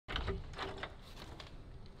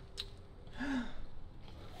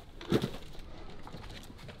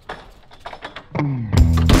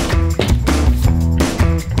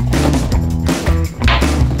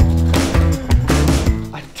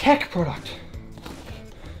product.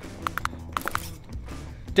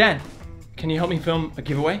 Dan, can you help me film a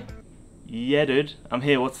giveaway? Yeah, dude. I'm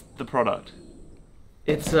here. What's the product?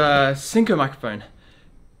 It's a Synco microphone.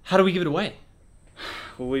 How do we give it away?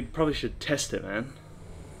 Well, we probably should test it, man.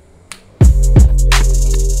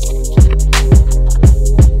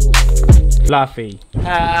 Fluffy.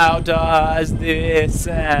 How does this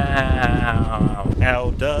sound?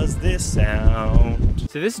 How does this sound?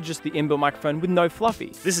 So this is just the inbuilt microphone with no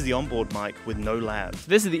fluffy. This is the onboard mic with no lav. So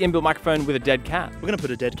this is the inbuilt microphone with a dead cat. We're gonna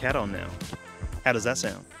put a dead cat on now. How does that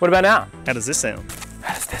sound? What about now? How does this sound?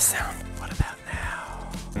 How does this sound? What about now?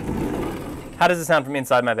 How does it sound from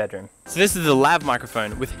inside my bedroom? So this is the lav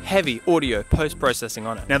microphone with heavy audio post-processing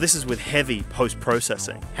on it. Now this is with heavy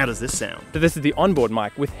post-processing. How does this sound? So this is the onboard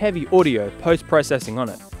mic with heavy audio post-processing on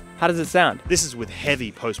it. How does it sound? This is with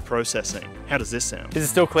heavy post-processing. How does this sound? Is it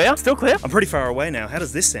still clear? Still clear? I'm pretty far away now. How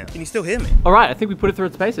does this sound? Can you still hear me? All right, I think we put it through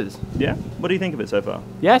its paces. Yeah? What do you think of it so far?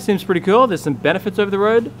 Yeah, seems pretty cool. There's some benefits over the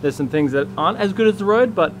road. There's some things that aren't as good as the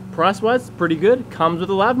road, but price-wise, pretty good. Comes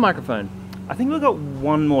with a lav microphone. I think we've got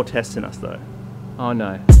one more test in us though. Oh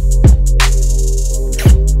no.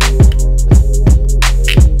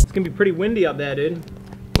 It's gonna be pretty windy up there, dude.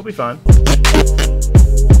 We'll be fine.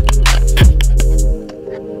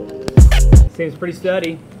 Seems pretty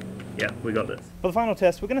sturdy. Yeah, we got this. For the final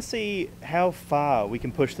test, we're gonna see how far we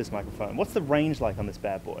can push this microphone. What's the range like on this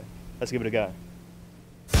bad boy? Let's give it a go.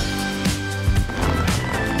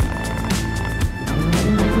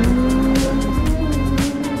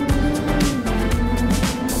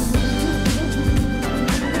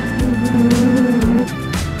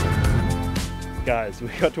 Guys, we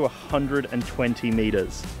got to 120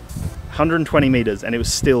 meters. 120 meters and it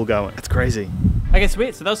was still going. That's crazy. Okay,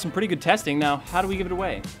 sweet. So that was some pretty good testing. Now, how do we give it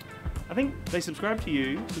away? I think they subscribe to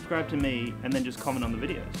you, subscribe to me, and then just comment on the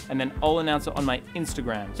videos. And then I'll announce it on my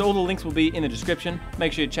Instagram. So all the links will be in the description.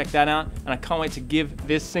 Make sure you check that out. And I can't wait to give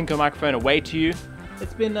this Synco microphone away to you.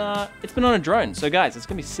 It's been on a drone. So guys, it's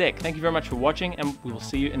gonna be sick. Thank you very much for watching and we will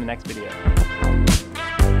see you in the next video.